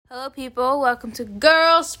Hello, people. Welcome to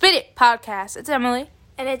Girl Spit It podcast. It's Emily.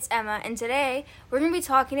 And it's Emma. And today we're going to be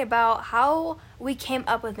talking about how we came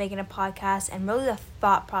up with making a podcast and really the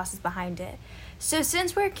thought process behind it. So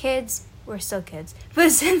since we're kids, we're still kids,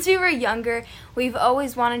 but since we were younger, we've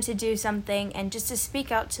always wanted to do something and just to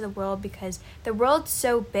speak out to the world because the world's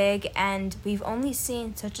so big and we've only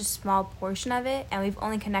seen such a small portion of it and we've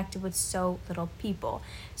only connected with so little people.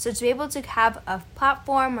 So to be able to have a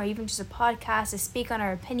platform or even just a podcast to speak on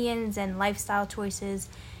our opinions and lifestyle choices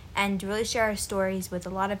and to really share our stories with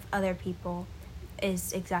a lot of other people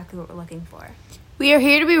is exactly what we're looking for. We are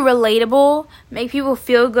here to be relatable, make people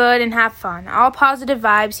feel good, and have fun. All positive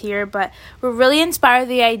vibes here, but we're really inspired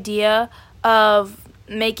the idea of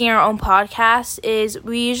making our own podcast is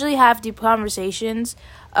we usually have deep conversations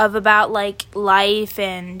about like life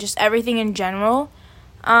and just everything in general.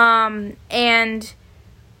 And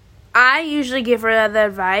I usually give her the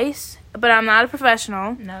advice, but I'm not a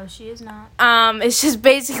professional. No, she is not. It's just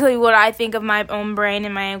basically what I think of my own brain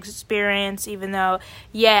and my own experience, even though,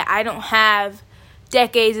 I don't have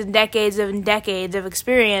decades and decades of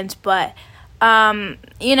experience, but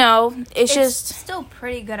it's just still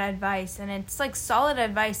pretty good advice, and it's like solid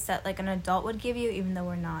advice that like an adult would give you, even though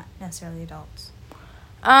we're not necessarily adults.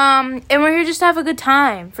 And we're here just to have a good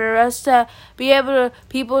time, for us to be able to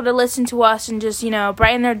people to listen to us and just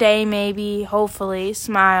brighten their day, maybe, hopefully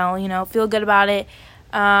smile, feel good about it,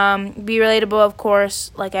 be relatable, of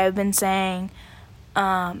course, like I've been saying,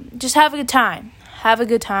 just have a good time. Have a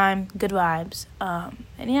good time, good vibes,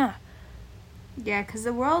 Yeah, because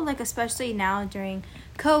the world, like, especially now during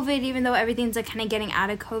COVID, even though everything's, like, kind of getting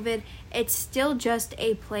out of COVID, it's still just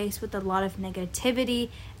a place with a lot of negativity,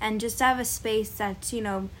 and just to have a space that's,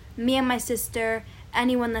 me and my sister,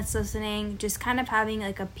 anyone that's listening, just kind of having,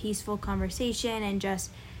 like, a peaceful conversation, and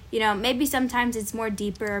just, maybe sometimes it's more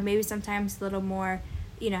deeper, maybe sometimes a little more,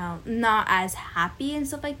 not as happy and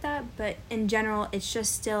stuff like that, but in general, it's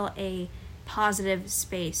just still a positive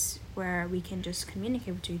space where we can just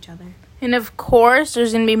communicate with each other. And of course,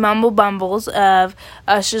 there's going to be mumble bumbles of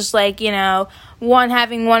us just like, one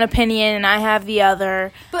having one opinion and I have the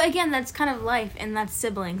other. But again, that's kind of life and that's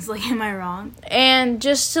siblings. Like, am I wrong? And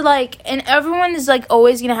just to and everyone is like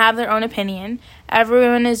always going to have their own opinion.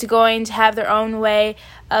 Everyone is going to have their own way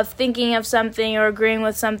of thinking of something or agreeing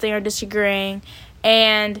with something or disagreeing.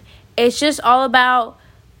 And it's just all about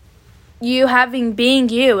you being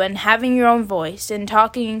you and having your own voice and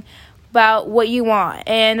talking about what you want.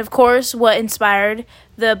 And of course, what inspired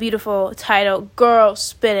the beautiful title, Girl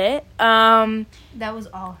Spit It. That was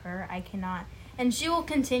all her. I cannot. And she will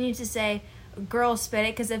continue to say, Girl Spit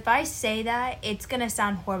It, because if I say that, it's going to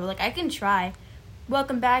sound horrible. Like, I can try.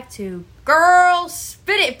 Welcome back to Girl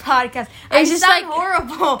Spit It podcast. I just sound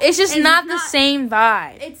horrible. It's just not the same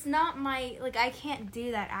vibe. It's not my, I can't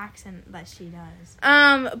do that accent that she does.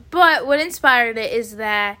 But what inspired it is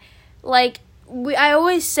that, I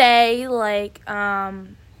always say,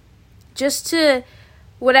 just to,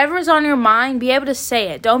 whatever's on your mind, be able to say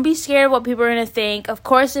it. Don't be scared of what people are going to think. Of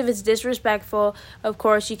course, if it's disrespectful, of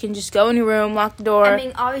course, you can just go in your room, lock the door. I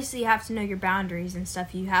mean, obviously, you have to know your boundaries and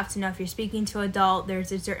stuff. You have to know if you're speaking to an adult,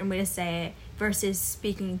 there's a certain way to say it versus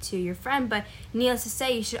speaking to your friend. But needless to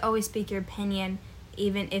say, you should always speak your opinion,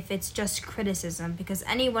 even if it's just criticism, because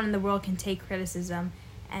anyone in the world can take criticism,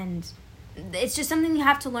 and it's just something you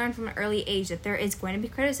have to learn from an early age that there is going to be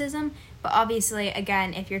criticism. But obviously,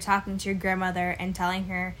 again, if you're talking to your grandmother and telling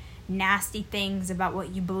her nasty things about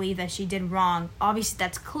what you believe that she did wrong, obviously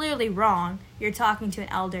that's clearly wrong. You're talking to an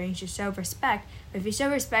elder and you should show respect. But if you show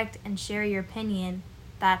respect and share your opinion,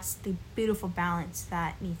 that's the beautiful balance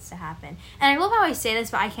that needs to happen. And I love how I say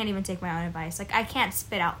this, but I can't even take my own advice. I can't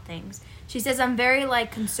spit out things. She says I'm very,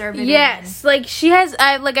 conservative. Yes, she has,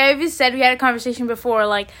 I even said, we had a conversation before,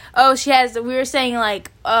 she has, we were saying,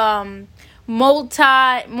 wait.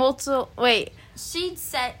 She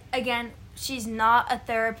said, again, she's not a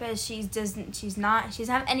therapist. She doesn't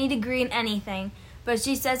have any degree in anything. But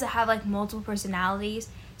she says to have, multiple personalities.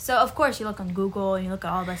 So, of course, you look on Google and you look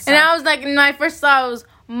at all this stuff. And I was my first thought was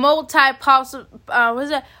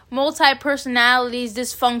multi-personalities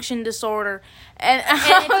dysfunction disorder. And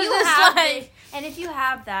if you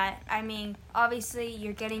have that, I mean, obviously,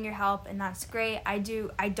 you're getting your help, and that's great. I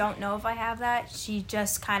don't know if I have that. She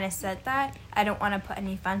just kind of said that. I don't want to put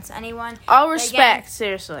any offense to anyone. All respect,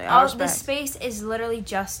 seriously. All respect. The space is literally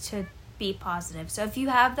just to be positive. So if you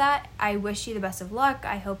have that, I wish you the best of luck.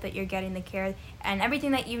 I hope that you're getting the care and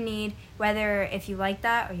everything that you need, whether if you like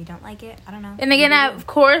that or you don't like it. I don't know. And again, of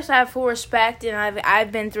course, I have full respect, and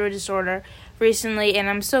I've been through a disorder recently, and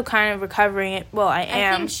I'm still kind of recovering it. Well, I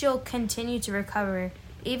am. I think she'll continue to recover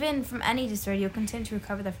even from any disorder, you'll continue to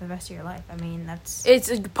recover that for the rest of your life. I mean, it's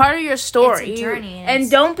a part of your story. It's a journey. And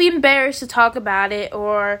don't be embarrassed to talk about it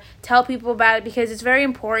or tell people about it, because it's very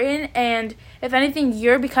important. And if anything,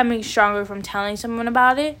 you're becoming stronger from telling someone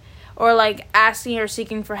about it or, like, asking or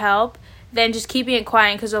seeking for help than just keeping it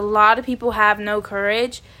quiet, because a lot of people have no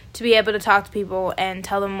courage to be able to talk to people and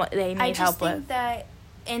tell them what they need help with. I just think that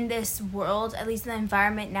in this world, at least in the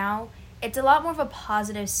environment now, it's a lot more of a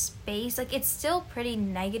positive space. Like, it's still pretty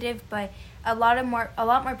negative, but a lot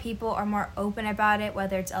more people are more open about it,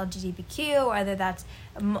 whether it's LGBTQ, whether that's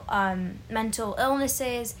mental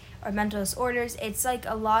illnesses or mental disorders. It's like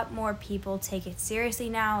a lot more people take it seriously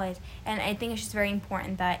now. And I think it's just very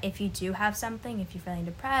important that if you do have something, if you're feeling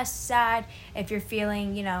depressed, sad, if you're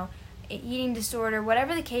feeling, eating disorder,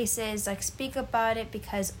 whatever the case is, like, speak about it,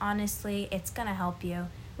 because honestly, it's gonna help you.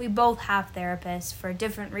 We both have therapists for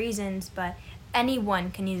different reasons, but anyone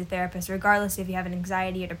can use a therapist, regardless if you have an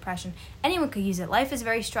anxiety or depression. Anyone could use it. Life is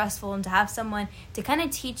very stressful, and to have someone to kind of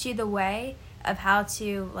teach you the way of how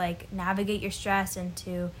to, like, navigate your stress and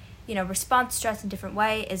to, respond to stress in a different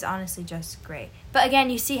way is honestly just great. But again,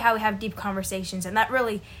 you see how we have deep conversations, and that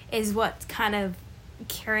really is what kind of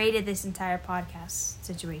curated this entire podcast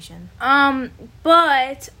situation.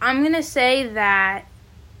 But I'm gonna say that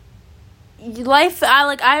life,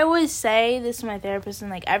 I always say this to my therapist and,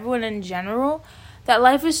 like, everyone in general, that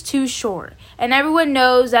life is too short. And everyone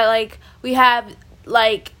knows that, like, we have,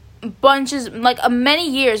 like, bunches, like, many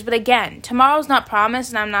years. But again, tomorrow's not promised,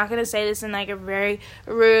 and I'm not going to say this in, like, a very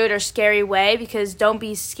rude or scary way, because don't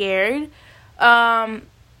be scared. And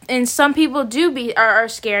some people are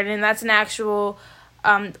scared, and that's an actual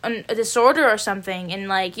a disorder or something, and,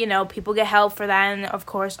 like, people get help for that, and of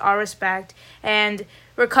course all respect. And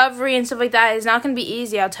recovery and stuff like that is not going to be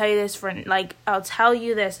easy. I'll tell you this,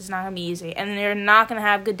 it's not going to be easy, and you're not going to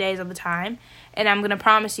have good days all the time, and I'm going to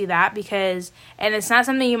promise you that, and it's not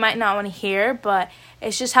something you might not want to hear, but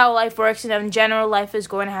it's just how life works, and in general, life is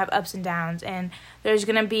going to have ups and downs, and there's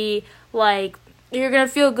going to be, like, you're going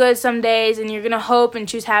to feel good some days, and you're going to hope and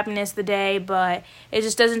choose happiness the day, but it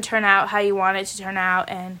just doesn't turn out how you want it to turn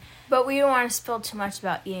out. But we don't want to spill too much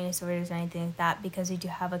about eating disorders or anything like that, because we do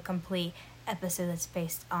have a complete episode that's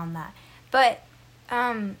based on that. But,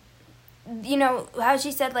 how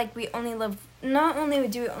she said, like, not only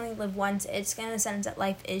do we only live once, it's in the sense that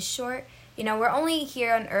life is short. We're only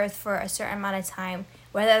here on Earth for a certain amount of time,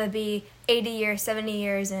 whether it be 80 years, 70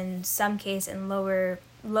 years, in some case in lower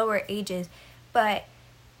ages. But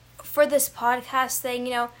for this podcast thing,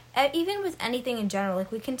 even with anything in general, like,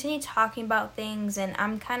 we continue talking about things, and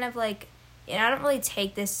I'm kind of like, I don't really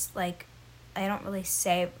take this, like, I don't really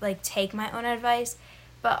say, like, take my own advice,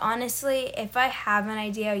 but honestly, if I have an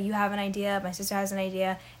idea, you have an idea, my sister has an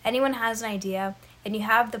idea, anyone has an idea, and you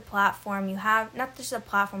have the platform, you have, not just a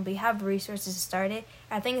platform, but you have resources to start it,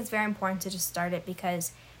 I think it's very important to just start it,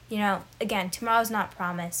 because, again, tomorrow's not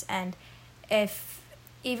promised, and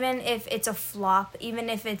even if it's a flop, even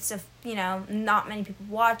if it's not many people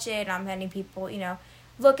watch it, not many people,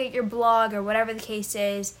 look at your blog or whatever the case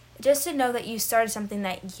is, just to know that you started something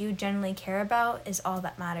that you genuinely care about is all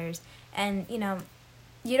that matters. And,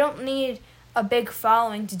 you don't need a big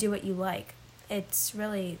following to do what you like. It's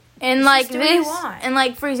really, and, like, do what you want. And,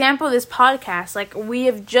 like, for example, this podcast, like, we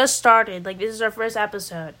have just started, like, this is our first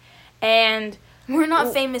episode, and we're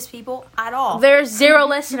not famous people at all. There's 0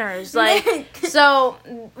 listeners. Like, so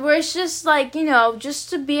we're just, like,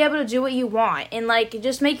 just to be able to do what you want. And, like,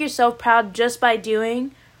 just make yourself proud just by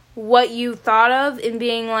doing what you thought of and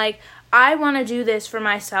being like, I want to do this for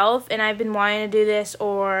myself, and I've been wanting to do this,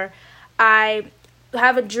 or I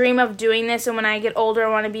have a dream of doing this, and when I get older, I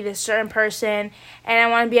want to be this certain person, and I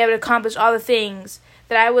want to be able to accomplish all the things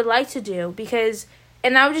that I would like to do,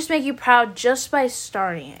 and that would just make you proud just by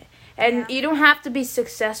starting it. And you don't have to be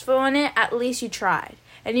successful in it. At least you tried.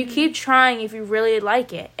 And you keep trying if you really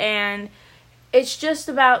like it. And it's just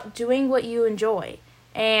about doing what you enjoy.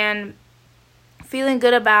 And feeling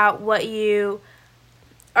good about what you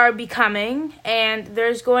are becoming. And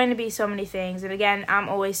there's going to be so many things. And again, I'm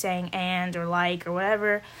always saying and or like or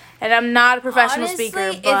whatever. And I'm not a professional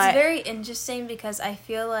speaker. But it's very interesting, because I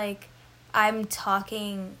feel like I'm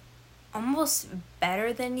talking almost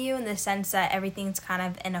better than you, in the sense that everything's kind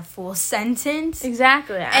of in a full sentence.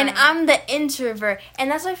 Exactly. And I'm the introvert,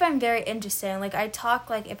 and that's what I find very interesting. Like, I talk,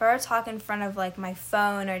 like, if I were to talk in front of, like, my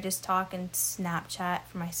phone, or just talk in Snapchat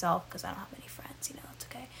for myself, because I don't have any friends, it's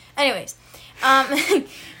okay. Anyways,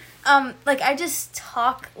 like, I just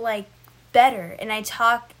talk, like, better, and I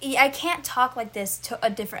can't talk like this to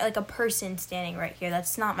a person standing right here.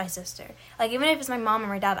 That's not my sister. Like, even if it's my mom or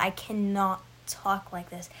my dad, I cannot talk like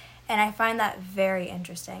this. And I find that very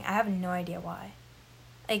interesting. I have no idea why.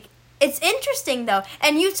 Like, it's interesting, though.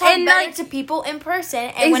 And you talk better to people in person.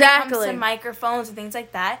 And when it comes to microphones and things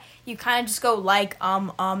like that, you kind of just go like,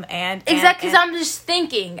 and. Exactly, because I'm just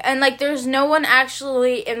thinking. And, like, there's no one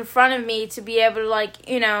actually in front of me to be able to, like,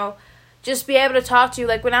 you know, just be able to talk to you.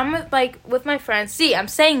 Like, when I'm with my friends, see, I'm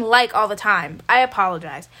saying like all the time. I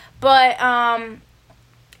apologize. But,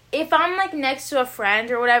 if I'm, like, next to a friend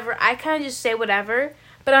or whatever, I kind of just say whatever.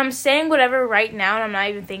 But I'm saying whatever right now, and I'm not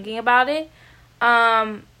even thinking about it.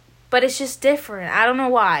 But it's just different. I don't know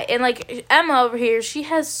why. And, like, Emma over here, she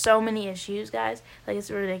has so many issues, guys. Like,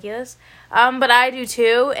 it's ridiculous. But I do,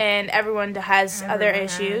 too. And everyone has other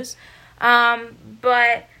issues.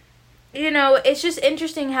 But, you know, it's just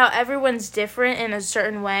interesting how everyone's different in a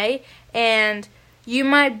certain way. And you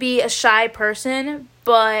might be a shy person,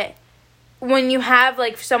 but when you have,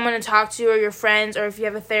 like, someone to talk to or your friends, or if you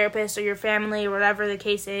have a therapist or your family or whatever the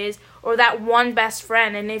case is, or that one best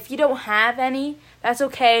friend, and if you don't have any, that's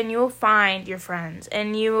okay, and you'll find your friends,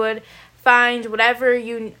 and you would find whatever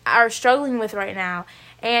you are struggling with right now.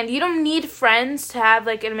 And you don't need friends to have,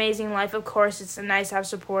 like, an amazing life. Of course, it's nice to have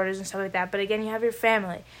supporters and stuff like that, but again, you have your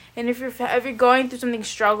family. And if you're going through something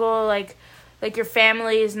struggle, like your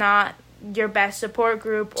family is not your best support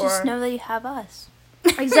group, just know that you have us.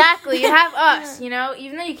 Exactly, you have us, you know,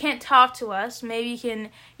 even though you can't talk to us, maybe you can,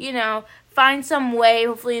 you know, find some way,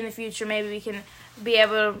 hopefully in the future, maybe we can be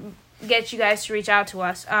able to get you guys to reach out to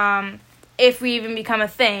us, if we even become a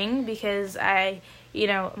thing, because I'm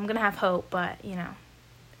gonna have hope, but, you know,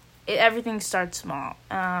 everything starts small,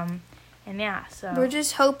 and yeah, so. We're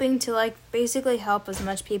just hoping to, like, basically help as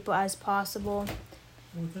much people as possible.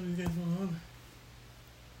 What time you guys going on?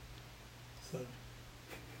 So.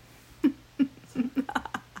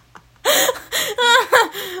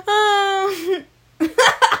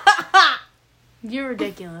 You're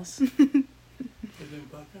ridiculous.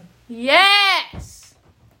 Yes.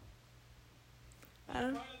 I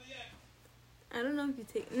don't know if you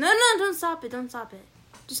take. No, don't stop it. Don't stop it.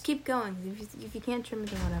 Just keep going. If you can't trim it,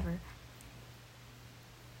 then whatever.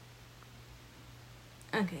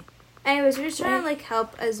 Okay. Anyways, we're just trying to, like,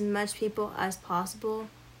 help as much people as possible.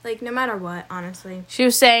 Like, no matter what, honestly. She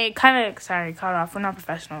was saying, cut off. We're not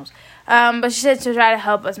professionals. But she said to try to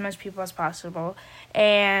help as much people as possible.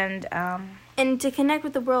 And to connect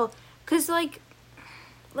with the world. Because, like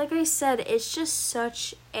I said, it's just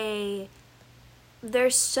such a...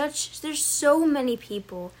 There's so many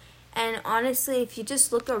people. And honestly, if you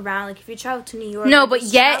just look around, like, if you travel to New York... No, but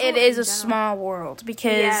yet it is a small world.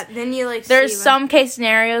 Because then you, like, there's some case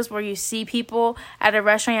scenarios where you see people at a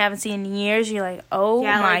restaurant you haven't seen in years. You're like, oh,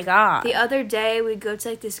 my God. The other day, we'd go to,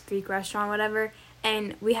 like, this Greek restaurant, whatever,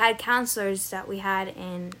 and we had counselors that we had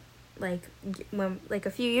in, like,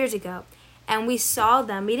 a few years ago. And we saw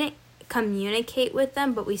them. We didn't communicate with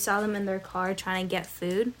them, but we saw them in their car trying to get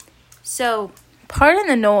food. So... Pardon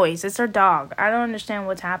the noise. It's our dog. I don't understand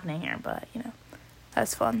what's happening here, but, you know,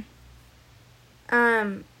 that's fun.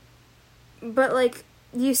 But, like,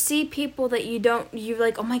 you see people that you're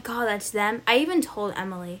like, oh my God, that's them. I even told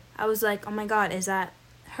Emily. I was like, oh my God, is that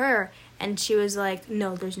her? And she was like,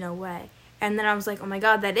 no, there's no way. And then I was like, oh my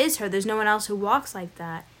God, that is her. There's no one else who walks like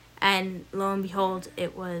that. And lo and behold,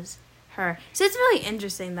 it was her. So it's really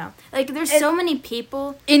interesting, though. Like, there's so many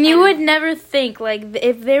people. And you would never think, like,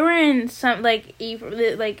 if they were in some, I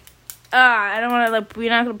don't want to, like, we're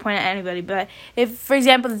not going to point at anybody, but if, for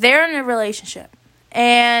example, they're in a relationship,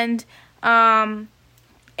 and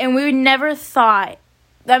we would never thought,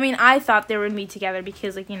 I thought they would meet together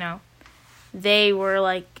because, like, you know, they were,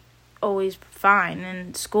 like, always fine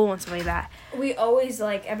in school and stuff like that. We always,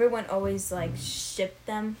 like, everyone always, like, shipped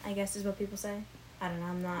them, I guess is what people say. I don't know,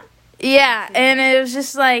 I'm not. Yeah, and it was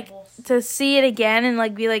just, like, to see it again and,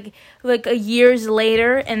 like, be, like a years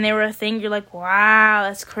later and they were a thing, you're like, wow,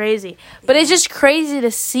 that's crazy. But it's just crazy to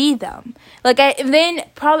see them. Like, and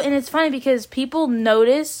it's funny because people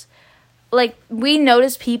notice, like, we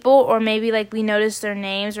notice people, or maybe, like, we notice their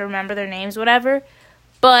names or remember their names, whatever,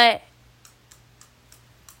 but...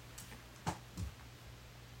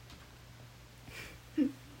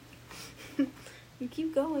 You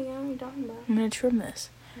keep going, I don't know what you're talking about. I'm going to trim this.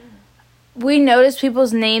 We notice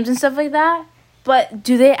people's names and stuff like that, but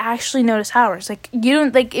do they actually notice ours? Like, you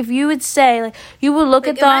don't, like, if you would say, like, you would look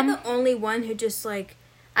at them. Am I the only one who just, like,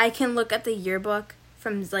 I can look at the yearbook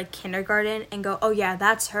from, like, kindergarten and go, oh, yeah,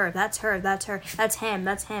 that's her, that's her, that's her, that's him,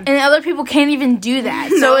 that's him. And other people can't even do that.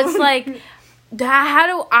 No. So it's like, how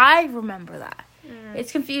do I remember that?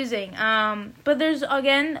 It's confusing. But there's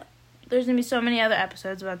going to be so many other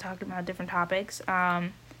episodes about talking about different topics.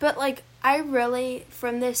 But, like, I really,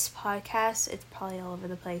 from this podcast, it's probably all over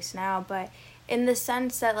the place now, but in the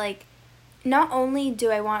sense that, like, not only do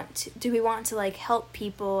we want to, like, help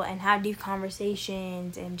people and have deep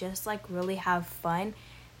conversations and just, like, really have fun,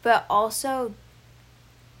 but also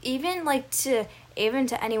even to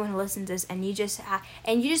anyone who listens to this and you just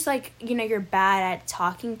like, you know, you're bad at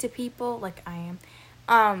talking to people like I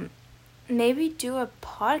am, maybe do a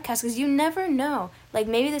podcast, because you never know, like,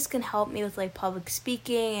 maybe this can help me with, like, public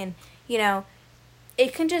speaking, and, you know,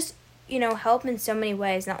 it can just, you know, help in so many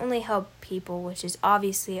ways. Not only help people, which is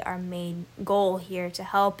obviously our main goal here, to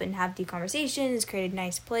help and have deep conversations, create a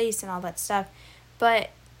nice place and all that stuff, but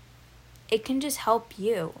it can just help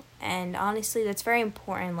you. And honestly, that's very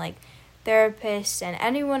important. Like, therapists and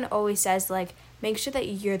anyone always says, like, make sure that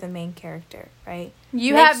you're the main character, right?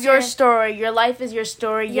 You have your story. Your life is your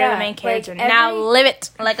story. You're the main character. Like, now live it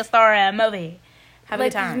like a story, a movie. Have a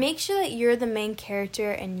good time. Make sure that you're the main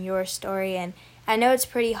character in your story. And I know it's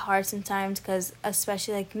pretty hard sometimes, because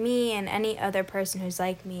especially like me and any other person who's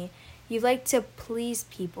like me, you like to please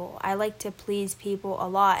people. I like to please people a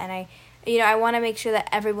lot, and I want to make sure that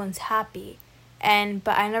everyone's happy.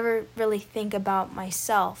 But I never really think about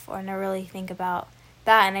myself, or never really think about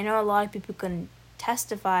that. And I know a lot of people can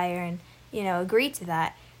testify and, you know, agree to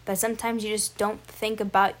that, but sometimes you just don't think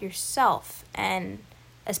about yourself. And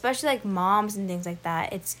especially like moms and things like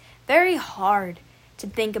that, it's very hard to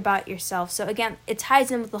think about yourself. So again, it ties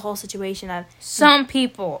in with the whole situation of some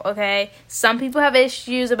people have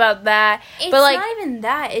issues about that. It's but like, not even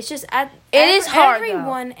that. It's just it is hard.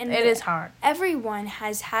 It is hard. Everyone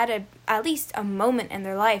has had at least a moment in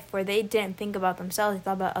their life where they didn't think about themselves. They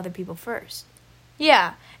thought about other people first.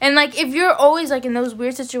 Yeah. And like, if you're always like in those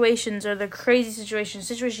weird situations or the crazy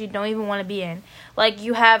situations you don't even want to be in, like,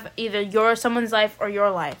 you have either someone's life or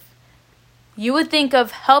your life, you would think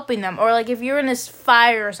of helping them. Or like, if you're in this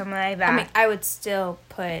fire or something like that, I mean, I would still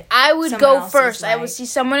I would go first. I would see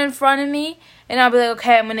someone in front of me and I'll be like,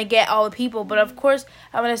 okay, I'm going to get all the people, but of course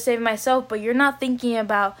I'm going to save myself. But you're not thinking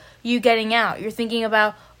about you getting out. You're thinking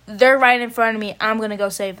about, they're right in front of me, I'm going to go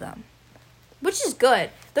save them. Which is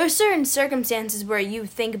good. There's certain circumstances where you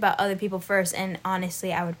think about other people first, and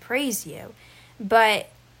honestly, I would praise you. But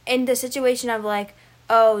in the situation of like,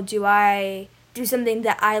 oh, do I do something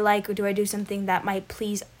that I like, or do I do something that might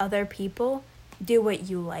please other people? Do what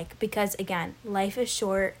you like. Because again, life is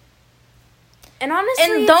short. And honestly,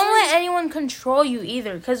 and don't let anyone control you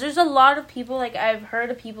either. Because there's a lot of people, like, I've heard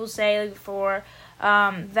of people say like, before,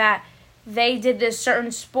 that they did this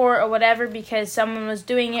certain sport or whatever because someone was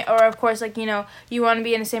doing it, or of course, like, you know, you want to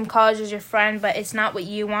be in the same college as your friend, but it's not what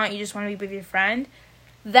you want, you just want to be with your friend.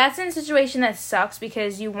 That's in a situation that sucks,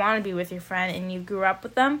 because you want to be with your friend and you grew up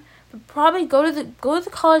with them. But probably go to the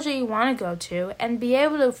college that you want to go to, and be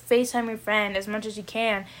able to FaceTime your friend as much as you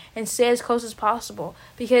can and stay as close as possible,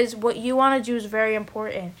 because what you want to do is very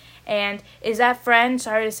important. And is that friend,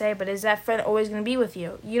 sorry to say, but is that friend always going to be with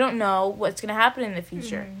you? You don't know what's going to happen in the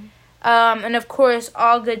future. Mm-hmm. And of course,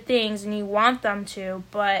 all good things, and you want them to,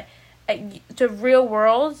 but the real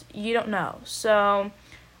world, you don't know. So,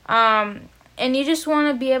 and you just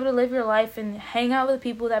want to be able to live your life and hang out with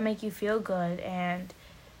people that make you feel good, and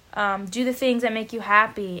do the things that make you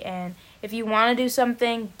happy. And if you want to do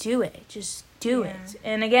something, do it. Just do it.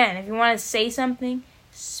 And again, if you want to say something,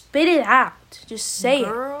 spit it out. Just say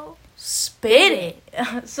it. Spit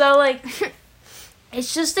it. So, like,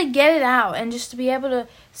 it's just to get it out and just to be able to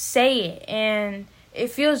say it. And it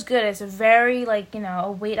feels good. It's a very, like, you know,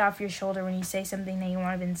 a weight off your shoulder when you say something that you want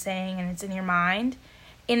to have been saying and it's in your mind.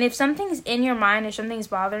 And if something's in your mind or something's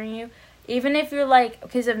bothering you, even if you're like,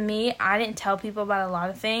 because of me, I didn't tell people about a lot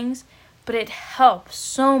of things, but it helps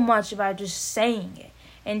so much about just saying it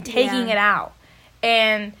and taking it out.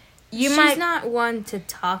 And she's not one to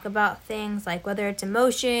talk about things, like whether it's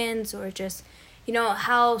emotions or just, you know,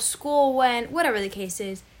 how school went, whatever the case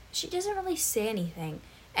is. She doesn't really say anything.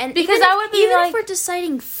 And because even if we're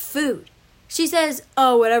deciding food, she says,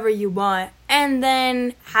 oh, whatever you want, and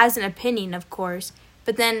then has an opinion, of course,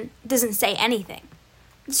 but then doesn't say anything.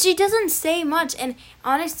 She doesn't say much. And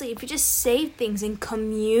honestly, if you just say things and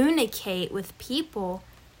communicate with people,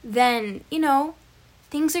 then, you know,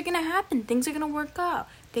 things are going to happen. Things are going to work out.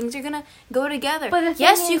 Things are going to go together. But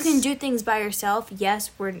yes, you can do things by yourself.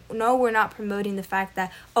 Yes, we're not promoting the fact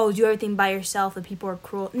that, oh, do everything by yourself, that people are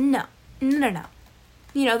cruel. No. You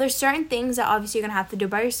know, there's certain things that obviously you're going to have to do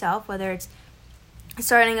by yourself, whether it's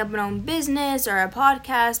starting up an own business or a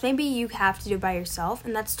podcast. Maybe you have to do it by yourself,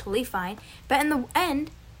 and that's totally fine. But in the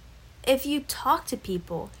end, if you talk to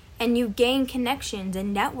people and you gain connections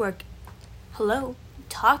and network,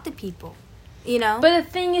 talk to people. you know. But the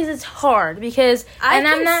thing is, it's hard because I'm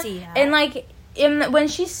not see that. And like when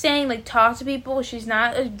she's saying like talk to people, she's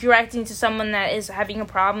not directing to someone that is having a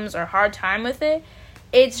problems or hard time with it.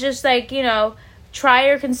 It's just like, you know, try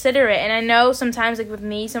or consider it. And I know sometimes like with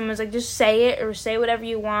me, someone's like, just say it or say whatever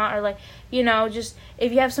you want, or like, you know, just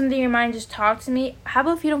if you have something in your mind, just talk to me. How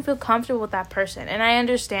about if you don't feel comfortable with that person? And I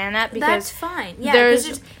understand that because that's fine. Yeah,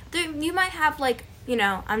 you might have like, you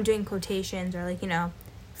know, I'm doing quotations, or like, you know,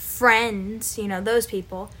 friends, you know, those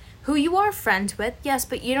people who you are friends with, yes,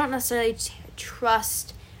 but you don't necessarily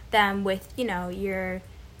trust them with, you know, your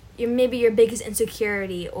maybe your biggest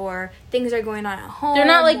insecurity or things are going on at home. They're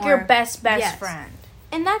not like your best friend.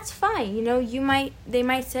 And that's fine. You know, they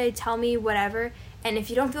might say, tell me whatever, and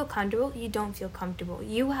if you don't feel comfortable, you don't feel comfortable.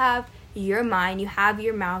 You have your mind, you have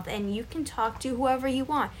your mouth, and you can talk to whoever you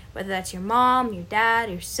want, whether that's your mom, your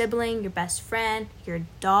dad, your sibling, your best friend, your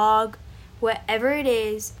dog, whatever it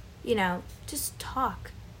is, you know, just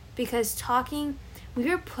talk. Because talking, we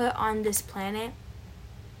were put on this planet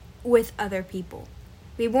with other people.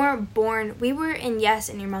 We weren't born, we were in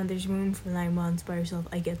your mother's womb for 9 months by yourself,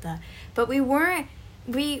 I get that. But we were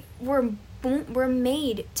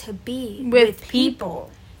made to be with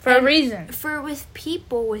people. For a reason. With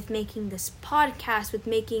people, with making this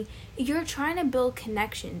podcast, you're trying to build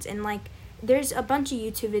connections. And like, there's a bunch of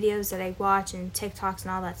YouTube videos that I watch and TikToks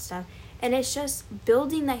and all that stuff. And it's just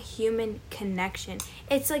building that human connection.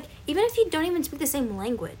 It's like, even if you don't even speak the same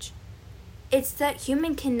language, it's that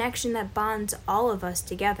human connection that bonds all of us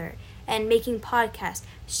together. And making podcasts,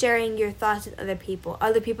 sharing your thoughts with other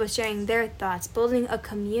people sharing their thoughts, building a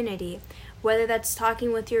community. Whether that's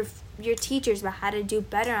talking with your teachers about how to do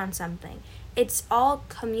better on something. It's all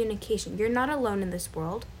communication. You're not alone in this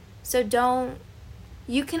world. So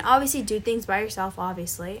you can obviously do things by yourself,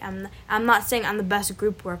 obviously. I'm not saying I'm the best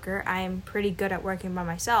group worker. I am pretty good at working by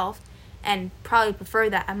myself and probably prefer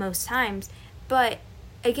that at most times. But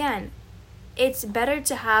again, it's better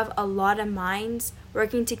to have a lot of minds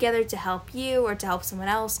working together to help you or to help someone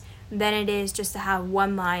else than it is just to have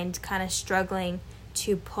one mind kind of struggling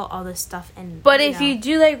to put all this stuff in. But if you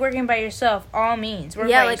do like working by yourself, all means work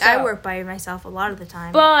by yourself. I work by myself a lot of the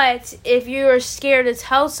time. But if you're scared to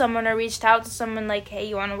tell someone or reached out to someone like, hey,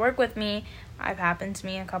 you want to work with me? I've happened to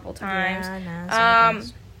me a couple times. Yeah, no,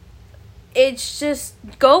 it's just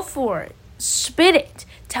go for it. Spit it.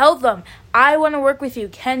 Tell them, I want to work with you.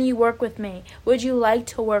 Can you work with me? Would you like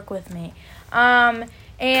to work with me? And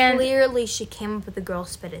clearly she came up with the girl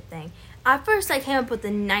spit it thing. At first I came up with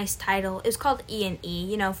a nice title. It was called E&E,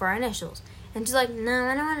 you know, for our initials. And she's like, no,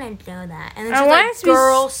 I don't want to do that. And then she's like,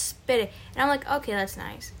 girl spit it. And I'm like, okay, that's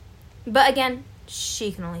nice. But again,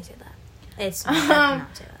 she can only say that. It's I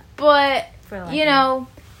cannot say that. But, you know,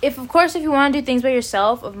 if you want to do things by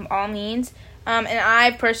yourself, of all means. And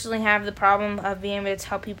I personally have the problem of being able to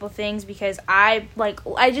tell people things because I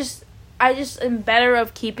just am better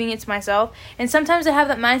of keeping it to myself. And sometimes I have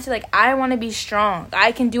that mindset, like, I want to be strong.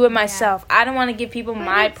 I can do it myself. Yeah. I don't want to give people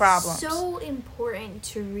my problems. It's so important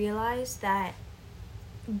to realize that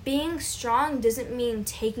being strong doesn't mean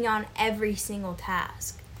taking on every single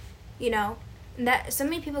task. You know? That so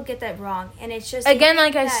many people get that wrong. And it's just... Again,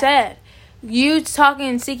 like I said, you talking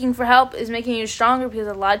and seeking for help is making you stronger because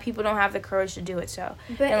a lot of people don't have the courage to do it. So,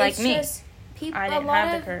 but and like me, I didn't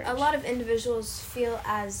have the courage. A lot of individuals feel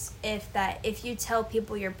as if you tell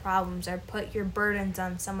people your problems or put your burdens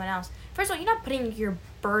on someone else. First of all, you're not putting your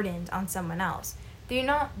burdens on someone else. They're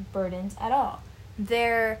not burdens at all.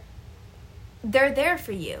 They're there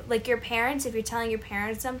for you. Like your parents, if you're telling your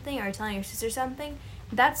parents something or telling your sister something,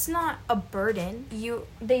 that's not a burden.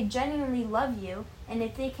 They genuinely love you, and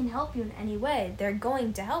if they can help you in any way, they're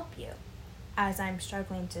going to help you. As I'm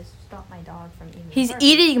struggling to stop my dog from eating. He's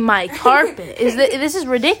eating my carpet. This is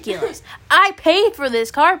ridiculous. I paid for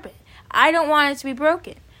this carpet. I don't want it to be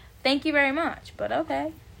broken. Thank you very much, but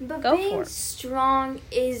okay. But go being for it. Strong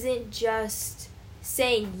isn't just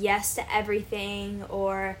saying yes to everything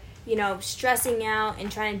or, you know, stressing out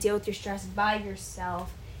and trying to deal with your stress by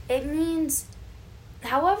yourself. It means,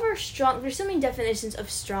 however strong, there's so many definitions of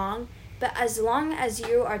strong, but as long as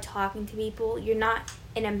you are talking to people, you're not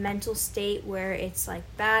in a mental state where it's like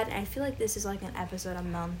bad. And I feel like this is like an episode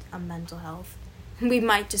on mental health. We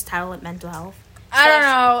might just title it mental health. I don't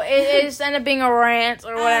know. It's end up being a rant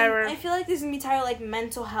or whatever. I feel like this is going to be titled like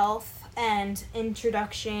mental health and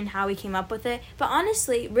introduction, how we came up with it. But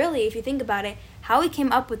honestly, really, if you think about it, how we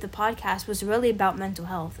came up with the podcast was really about mental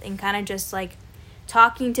health and kind of just like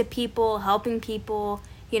talking to people, helping people,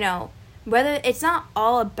 you know, whether it's not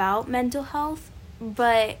all about mental health,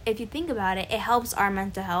 but if you think about it, it helps our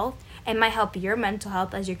mental health It might help your mental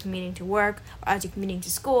health as you're commuting to work, or as you're commuting to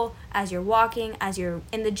school, as you're walking, as you're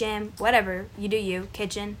in the gym, whatever. You do you,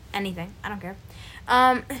 kitchen, anything. I don't care.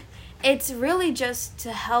 It's really just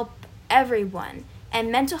to help everyone.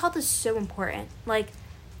 And mental health is so important. Like,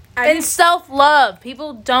 and self-love.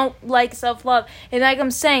 People don't like self-love. And like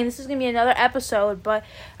I'm saying, this is going to be another episode, but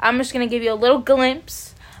I'm just going to give you a little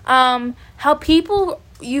glimpse. How people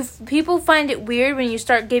find it weird when you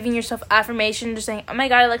start giving yourself affirmation, just saying, oh my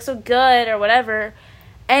God, I look so good, or whatever.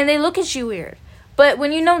 And they look at you weird. But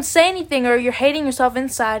when you don't say anything or you're hating yourself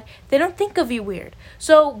inside, they don't think of you weird.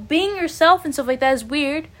 So being yourself and stuff like that is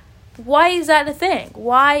weird. Why is that a thing?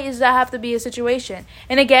 Why does that have to be a situation?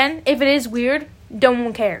 And again, if it is weird, no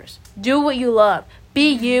one cares. Do what you love. Be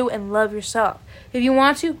you and love yourself. If you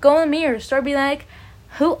want to, go in the mirror. Start being like,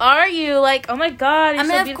 who are you? Like, oh my God, you're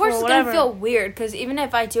so beautiful. Of course it's going to feel weird, because even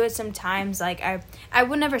if I do it sometimes, like, I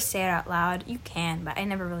would never say it out loud. You can, but I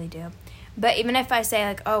never really do. But even if I say,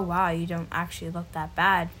 like, oh, wow, you don't actually look that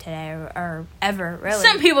bad today, or ever, really.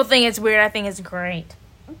 Some people think it's weird. I think it's great.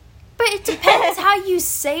 But it depends how you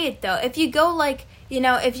say it, though. If you go, like,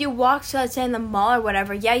 if you walk to, let's say, in the mall or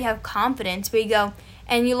whatever, yeah, you have confidence, but you go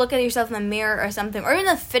and you look at yourself in the mirror or something, or in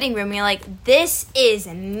the fitting room, and you're like, this is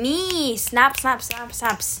me. Snap, snap, snap,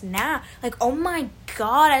 snap, snap. Like, oh my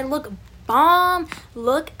God, I look bomb.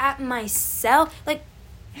 Look at myself. Like,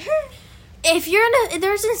 if you're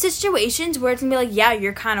there's situations where it's gonna be like, yeah,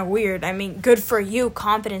 you're kind of weird. I mean, good for you,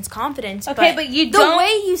 confidence. Okay, but the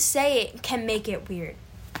way you say it can make it weird.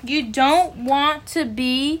 You don't want to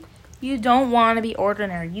be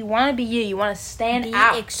ordinary. You want to be you. You want to stand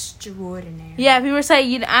out. Be extraordinary. Yeah, people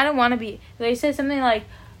say, I don't want to be. They say something like,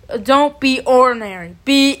 don't be ordinary.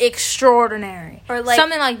 Be extraordinary. Or like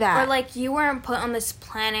something like that. Or like, you weren't put on this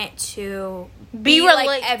planet to be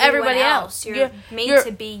like everybody else. You're made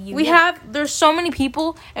to be unique. There's so many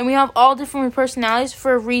people, and we have all different personalities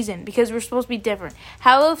for a reason, because we're supposed to be different.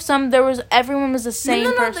 How if everyone was the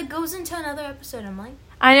same person? No, that goes into another episode, Emily.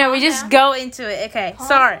 I know, we just go into it. Okay,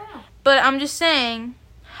 sorry. But I'm just saying,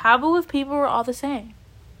 how about if people were all the same?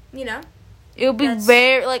 It would be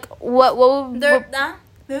very, like, what would...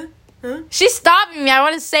 She's stopping me. I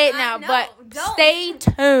want to say it now, stay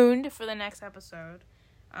tuned for the next episode.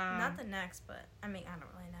 Not the next, but, I don't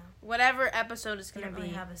really know. Whatever episode is going to be. We don't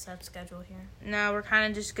really have a set schedule here. No, we're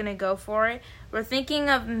kind of just going to go for it. We're thinking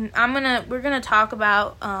of, we're going to talk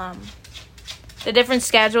about the different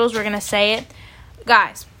schedules. We're going to say it.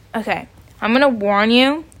 Guys, okay, I'm going to warn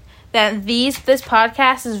you that this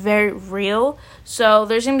podcast is very real, so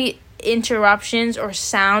there's going to be interruptions or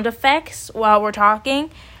sound effects while we're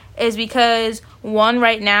talking, is because, one,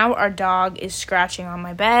 right now, our dog is scratching on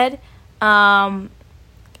my bed, and,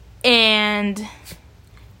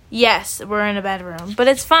 yes, we're in a bedroom, but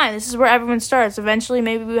it's fine. This is where everyone starts. Eventually,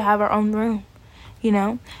 maybe we'll have our own room,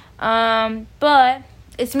 but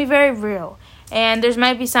it's going to be very real. And there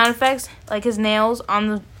might be sound effects, like his nails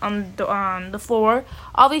on the floor.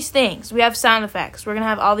 All these things. We have sound effects. We're going to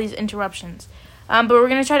have all these interruptions. But we're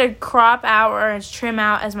going to try to crop out or trim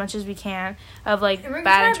out as much as we can of, like, and we're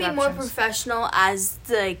bad interruptions. We're going to try to be more professional as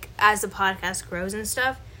the podcast grows and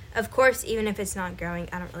stuff. Of course, even if it's not growing,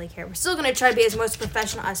 I don't really care. We're still going to try to be as most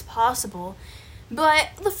professional as possible. But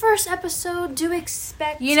the first episode, do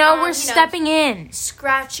expect... we're stepping in.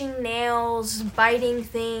 Scratching nails, biting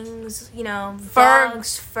things,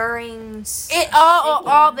 bugs, furring...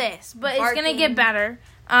 all this. But barking. It's going to get better.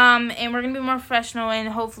 And we're going to be more professional and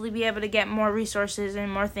hopefully be able to get more resources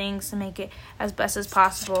and more things to make it as best as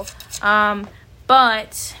possible.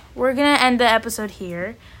 But we're going to end the episode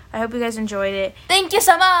here. I hope you guys enjoyed it. Thank you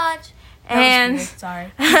so much! And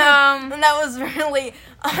sorry. That was really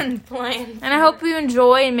unplanned. And I hope you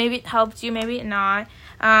enjoy, and maybe it helped you, maybe not.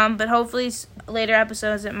 But hopefully later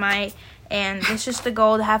episodes it might. And it's just the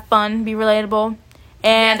goal to have fun, be relatable.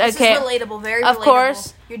 And this is relatable, very relatable. Of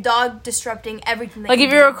course. Your dog disrupting everything. Like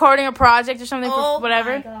if you're recording a project or something for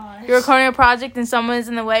whatever. My gosh. You're recording a project and someone is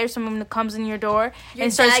in the way, or someone comes in your door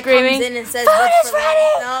and starts screaming. Comes in and says, "Phone is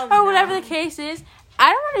ready!" Or whatever the case is. I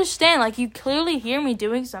don't understand. Like, you clearly hear me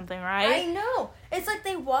doing something, right? I know. It's like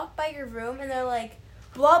they walk by your room and they're like,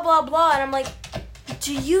 blah, blah, blah. And I'm like,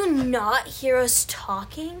 do you not hear us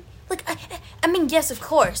talking? Like, I mean, yes, of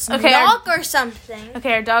course. Okay, knock or something.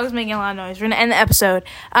 Okay, our dog is making a lot of noise. We're going to end the episode.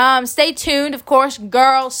 Stay tuned, of course.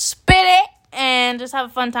 Girl, spit it. And just have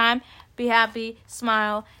a fun time. Be happy.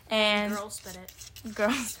 Smile. And girl, spit it.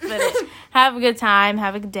 Girl, spit it. Have a good time.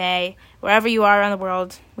 Have a good day. Wherever you are around the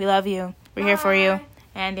world. We love you. We're here for you.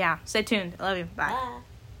 And yeah, stay tuned. I love you. Bye.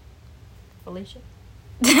 Felicia?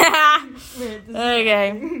 Okay.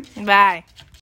 Bye.